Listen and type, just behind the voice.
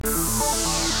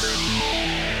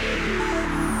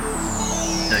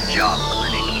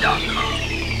thejobclinic.com.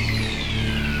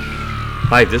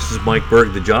 Hi, this is Mike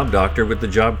Berg, the Job Doctor with the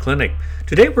Job Clinic.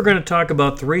 Today we're going to talk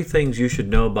about 3 things you should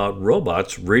know about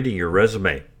robots reading your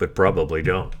resume, but probably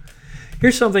don't.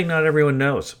 Here's something not everyone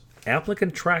knows.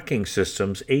 Applicant tracking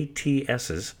systems,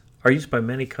 ATSs, are used by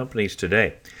many companies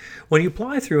today. When you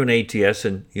apply through an ATS,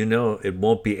 and you know it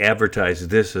won't be advertised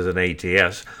this as an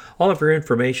ATS, all of your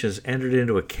information is entered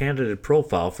into a candidate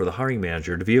profile for the hiring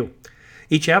manager to view.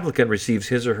 Each applicant receives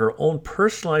his or her own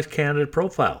personalized candidate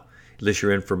profile. List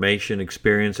your information,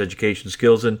 experience, education,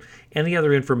 skills, and any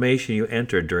other information you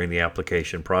entered during the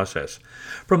application process.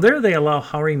 From there, they allow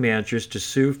hiring managers to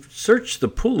search the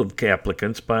pool of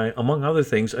applicants by, among other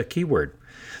things, a keyword.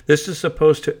 This is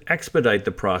supposed to expedite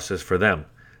the process for them,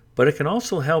 but it can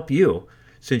also help you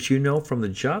since you know from the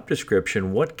job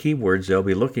description what keywords they'll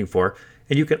be looking for,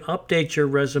 and you can update your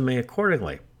resume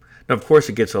accordingly. Now, of course,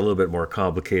 it gets a little bit more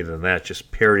complicated than that,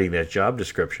 just parroting that job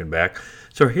description back.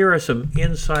 So here are some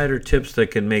insider tips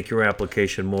that can make your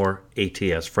application more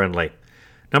ATS friendly.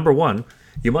 Number 1,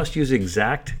 you must use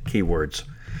exact keywords.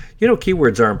 You know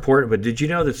keywords are important, but did you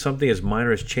know that something as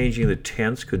minor as changing the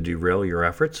tense could derail your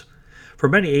efforts? For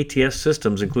many ATS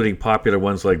systems, including popular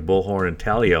ones like Bullhorn and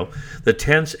Taleo, the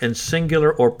tense and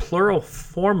singular or plural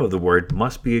form of the word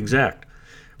must be exact.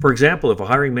 For example, if a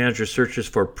hiring manager searches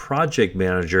for project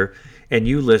manager and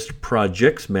you list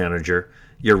projects manager,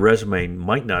 your resume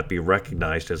might not be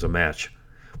recognized as a match.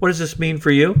 What does this mean for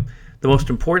you? The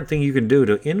most important thing you can do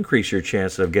to increase your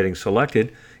chances of getting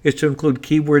selected is to include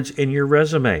keywords in your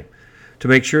resume. To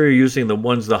make sure you're using the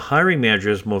ones the hiring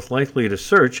manager is most likely to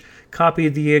search, copy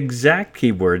the exact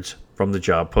keywords from the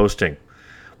job posting.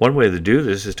 One way to do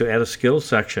this is to add a skills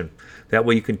section. That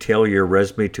way you can tailor your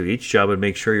resume to each job and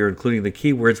make sure you're including the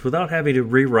keywords without having to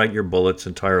rewrite your bullets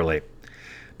entirely.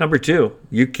 Number 2,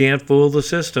 you can't fool the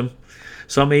system.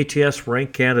 Some ATS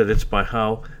rank candidates by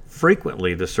how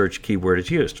frequently the search keyword is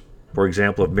used. For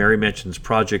example, if Mary mentions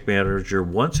project manager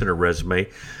once in her resume,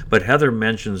 but Heather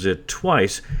mentions it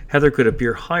twice, Heather could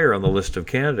appear higher on the list of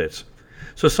candidates.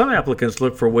 So some applicants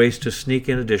look for ways to sneak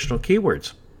in additional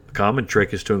keywords. A common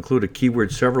trick is to include a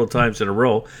keyword several times in a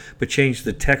row, but change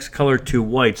the text color to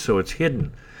white so it's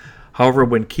hidden. However,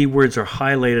 when keywords are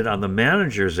highlighted on the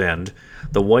manager's end,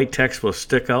 the white text will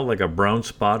stick out like a brown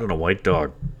spot on a white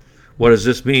dog. What does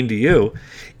this mean to you?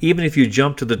 Even if you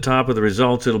jump to the top of the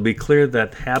results, it'll be clear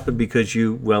that happened because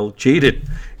you, cheated.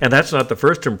 And that's not the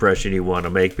first impression you want to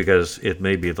make because it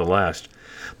may be the last.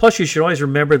 Plus, you should always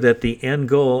remember that the end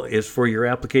goal is for your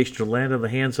application to land in the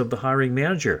hands of the hiring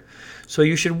manager. So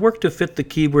you should work to fit the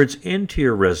keywords into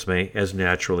your resume as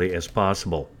naturally as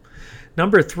possible.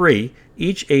 Number 3,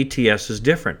 each ATS is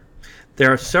different.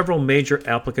 There are several major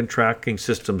applicant tracking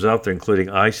systems out there, including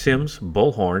iCIMS,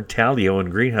 Bullhorn, Taleo,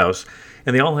 and Greenhouse,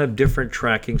 and they all have different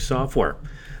tracking software.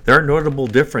 There are notable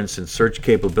differences in search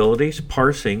capabilities,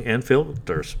 parsing, and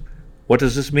filters. What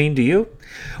does this mean to you?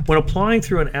 When applying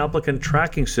through an applicant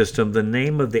tracking system, the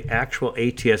name of the actual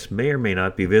ATS may or may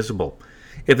not be visible.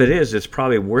 If it is, it's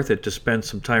probably worth it to spend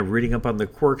some time reading up on the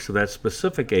quirks of that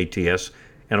specific ATS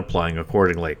and applying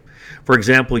accordingly. For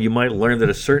example, you might learn that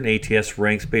a certain ATS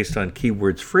ranks based on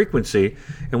keywords frequency,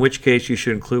 in which case you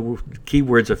should include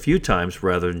keywords a few times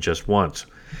rather than just once.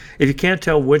 If you can't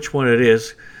tell which one it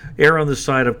is, err on the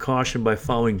side of caution by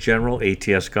following general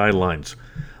ATS guidelines.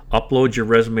 Upload your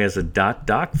resume as a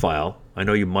 .doc file. I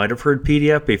know you might have heard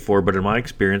PDF before, but in my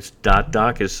experience,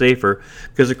 .doc is safer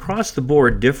because across the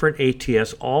board, different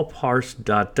ATS all parse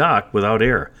 .doc without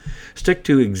error. Stick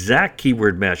to exact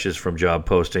keyword matches from job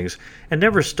postings and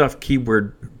never stuff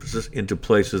keywords into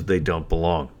places they don't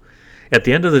belong. At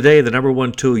the end of the day, the number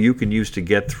 1 tool you can use to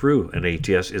get through an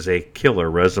ATS is a killer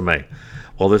resume.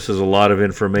 While this is a lot of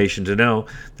information to know,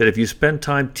 that if you spend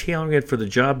time tailoring it for the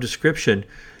job description,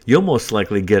 you'll most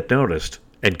likely get noticed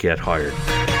and get hired.